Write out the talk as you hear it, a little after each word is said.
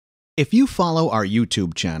If you follow our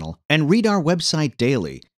YouTube channel and read our website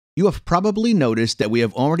daily, you have probably noticed that we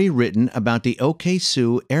have already written about the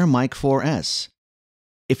Okaysou AirMax8L.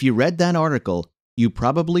 If you read that article, you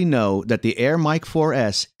probably know that the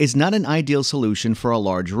AirMax8L is not an ideal solution for a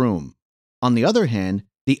large room. On the other hand,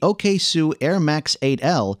 the Okaysou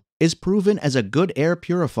AirMax8L is proven as a good air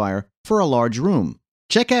purifier for a large room.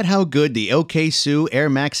 Check out how good the Okaysou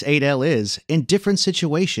AirMax8L is in different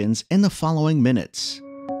situations in the following minutes.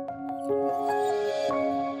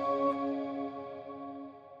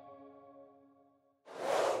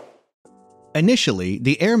 Initially,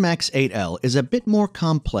 the AirMax8L is a bit more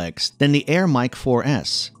complex than the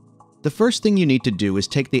AirMax8L. The first thing you need to do is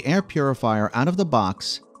take the air purifier out of the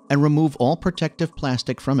box and remove all protective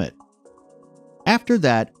plastic from it. After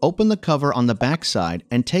that, open the cover on the backside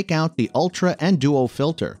and take out the Ultra and Duo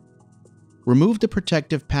filter. Remove the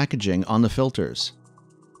protective packaging on the filters.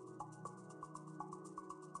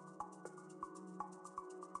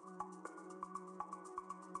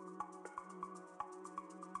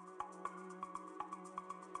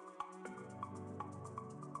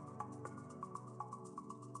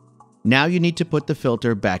 Now you need to put the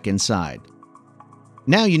filter back inside.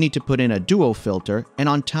 Now you need to put in a Duo filter, and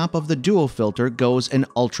on top of the Duo filter goes an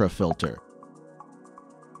Ultra filter.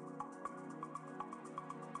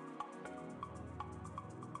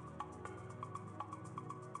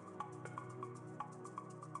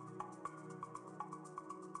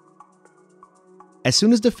 As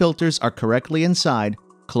soon as the filters are correctly inside,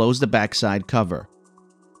 close the backside cover.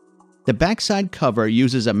 The backside cover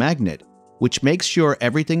uses a magnet, which makes sure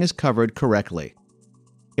everything is covered correctly.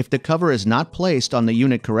 If the cover is not placed on the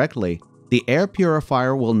unit correctly, the air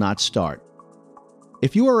purifier will not start.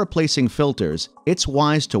 If you are replacing filters, it's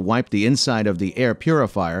wise to wipe the inside of the air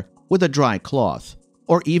purifier with a dry cloth,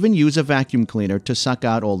 or even use a vacuum cleaner to suck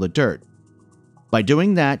out all the dirt. By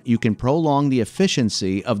doing that, you can prolong the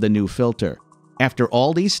efficiency of the new filter. After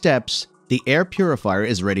all these steps, the air purifier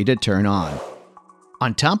is ready to turn on.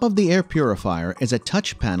 On top of the air purifier is a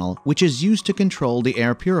touch panel which is used to control the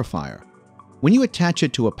air purifier. When you attach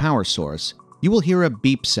it to a power source, you will hear a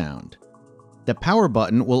beep sound. The power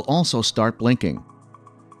button will also start blinking.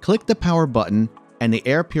 Click the power button and the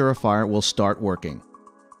air purifier will start working.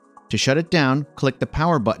 To shut it down, click the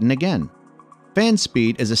power button again. Fan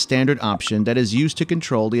speed is a standard option that is used to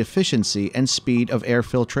control the efficiency and speed of air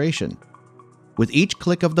filtration. With each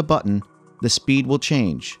click of the button, the speed will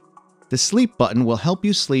change. The sleep button will help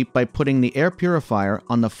you sleep by putting the air purifier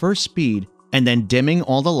on the first speed and then dimming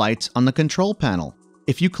all the lights on the control panel.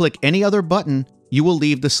 If you click any other button, you will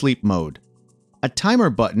leave the sleep mode. A timer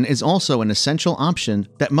button is also an essential option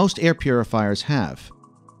that most air purifiers have.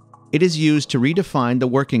 It is used to redefine the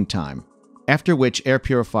working time, after which air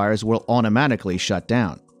purifiers will automatically shut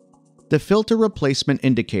down. The filter replacement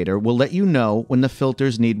indicator will let you know when the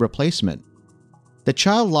filters need replacement. The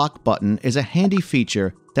child lock button is a handy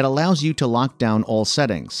feature that allows you to lock down all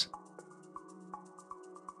settings.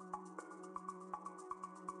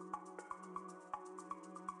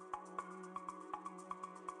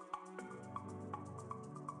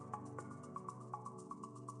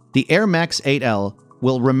 The AirMax8L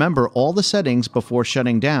will remember all the settings before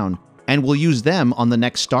shutting down and will use them on the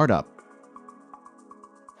next startup.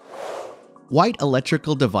 White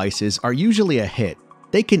electrical devices are usually a hit.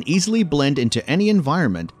 They can easily blend into any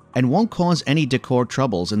environment and won't cause any decor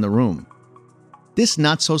troubles in the room. This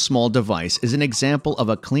not-so-small device is an example of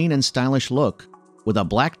a clean and stylish look, with a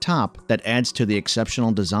black top that adds to the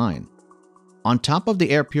exceptional design. On top of the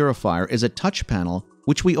air purifier is a touch panel,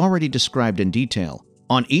 which we already described in detail.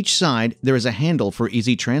 On each side, there is a handle for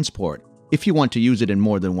easy transport, if you want to use it in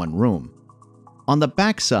more than one room. On the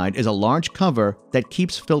back side is a large cover that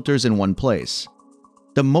keeps filters in one place.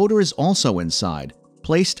 The motor is also inside,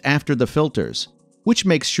 placed after the filters, which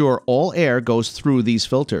makes sure all air goes through these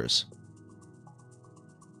filters.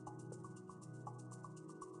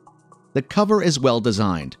 The cover is well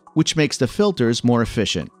designed, which makes the filters more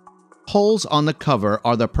efficient. Holes on the cover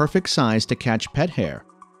are the perfect size to catch pet hair.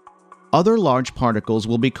 Other large particles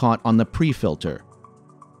will be caught on the pre-filter.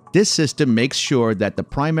 This system makes sure that the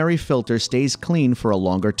primary filter stays clean for a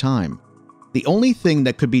longer time. The only thing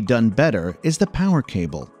that could be done better is the power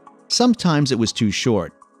cable. Sometimes it was too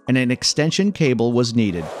short, and an extension cable was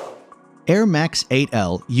needed.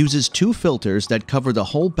 AirMax8L uses two filters that cover the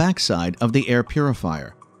whole backside of the air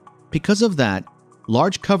purifier. Because of that,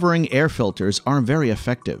 large covering air filters are very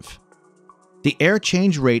effective. The air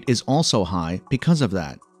change rate is also high because of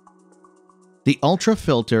that. The Ultra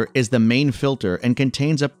filter is the main filter and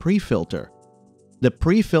contains a pre-filter. The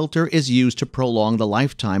pre-filter is used to prolong the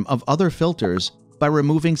lifetime of other filters by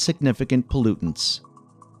removing significant pollutants.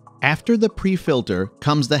 After the pre-filter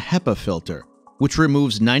comes the HEPA filter, which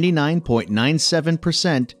removes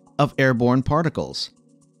 99.97% of airborne particles.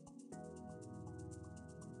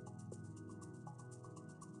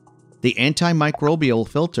 The antimicrobial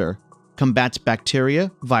filter combats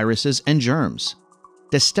bacteria, viruses, and germs.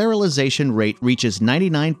 The sterilization rate reaches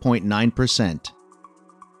 99.9%.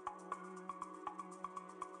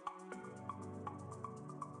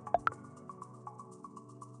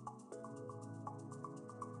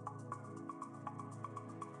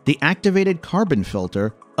 The activated carbon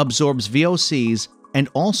filter absorbs VOCs and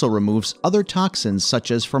also removes other toxins such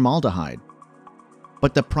as formaldehyde.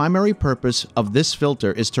 But the primary purpose of this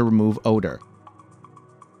filter is to remove odor.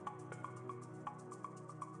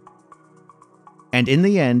 And in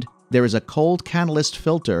the end, there is a cold catalyst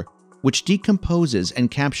filter which decomposes and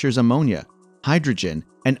captures ammonia, hydrogen,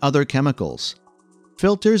 and other chemicals.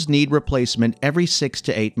 Filters need replacement every 6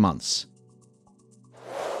 to 8 months.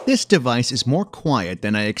 This device is more quiet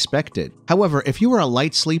than I expected. However, if you are a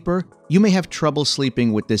light sleeper, you may have trouble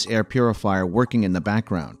sleeping with this air purifier working in the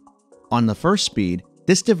background. On the first speed,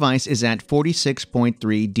 this device is at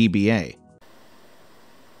 46.3 dBA.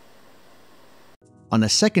 On the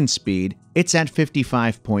second speed, it's at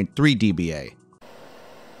 55.3 dBA.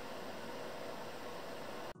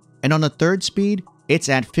 And on the third speed, it's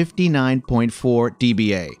at 59.4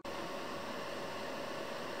 dBA.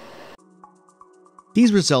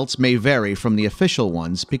 These results may vary from the official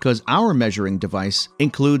ones because our measuring device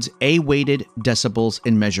includes A-weighted decibels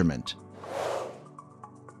in measurement.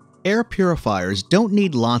 Air purifiers don't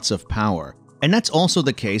need lots of power, and that's also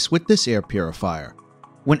the case with this air purifier.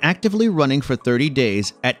 When actively running for 30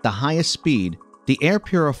 days at the highest speed, the air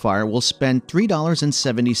purifier will spend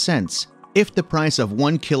 $3.70 if the price of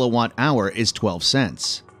 1 kilowatt-hour is 12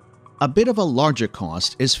 cents. A bit of a larger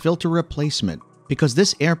cost is filter replacement, because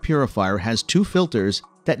this air purifier has 2 filters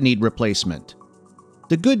that need replacement.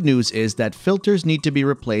 The good news is that filters need to be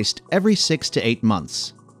replaced every 6 to 8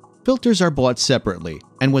 months. Filters are bought separately,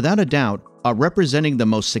 and without a doubt, are representing the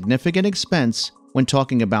most significant expense when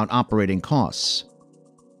talking about operating costs.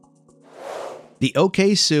 The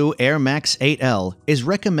Okaysou AirMax8L is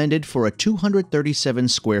recommended for a 237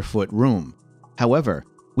 square foot room. However,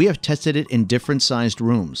 we have tested it in different sized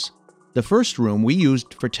rooms. The first room we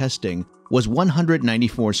used for testing was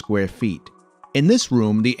 194 square feet. In this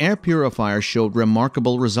room, the air purifier showed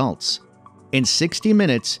remarkable results. In 60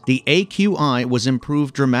 minutes, the AQI was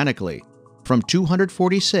improved dramatically, from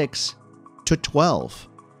 246 to 12.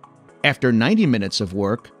 After 90 minutes of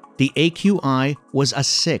work, the AQI was a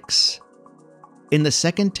 6. In the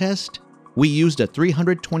second test, we used a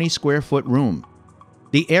 320 square foot room.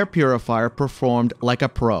 The air purifier performed like a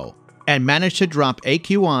pro and managed to drop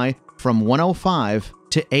AQI from 105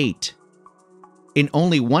 to 8. In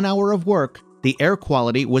only 1 hour of work, the air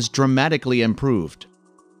quality was dramatically improved.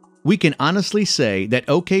 We can honestly say that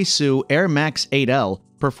Okaysou AirMax8L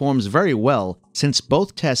performs very well since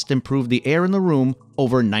both tests improved the air in the room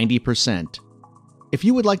over 90%. If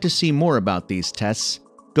you would like to see more about these tests,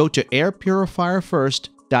 go to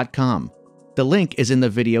airpurifierfirst.com. The link is in the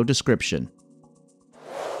video description.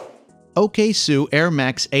 Okaysou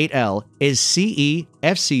AirMax8L is CE,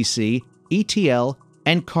 FCC, ETL,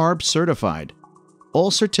 and CARB certified.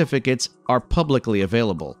 All certificates are publicly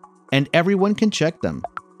available, and everyone can check them.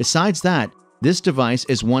 Besides that, this device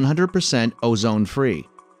is 100% ozone-free.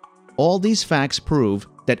 All these facts prove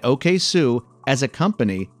that Okaysou, as a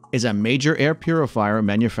company, is a major air purifier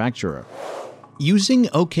manufacturer. Using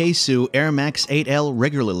Okaysou AirMax8L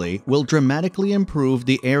regularly will dramatically improve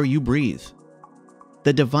the air you breathe.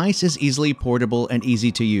 The device is easily portable and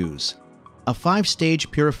easy to use. A 5-stage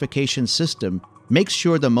purification system makes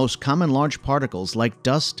sure the most common large particles like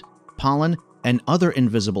dust, pollen, and other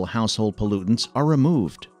invisible household pollutants are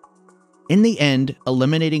removed. In the end,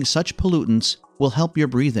 eliminating such pollutants will help your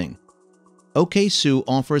breathing. Okaysou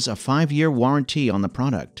offers a 5-year warranty on the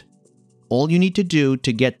product. All you need to do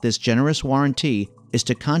to get this generous warranty is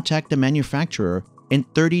to contact the manufacturer in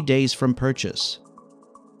 30 days from purchase.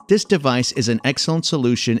 This device is an excellent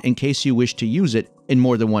solution in case you wish to use it in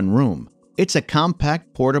more than one room. It's a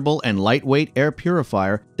compact, portable, and lightweight air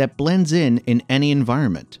purifier that blends in any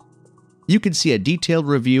environment. You can see a detailed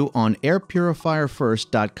review on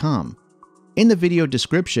airpurifierfirst.com. In the video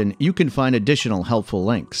description, you can find additional helpful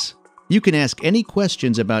links. You can ask any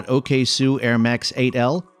questions about Okaysou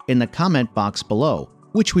AirMax8L in the comment box below,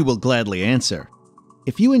 which we will gladly answer.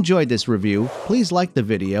 If you enjoyed this review, please like the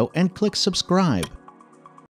video and click subscribe.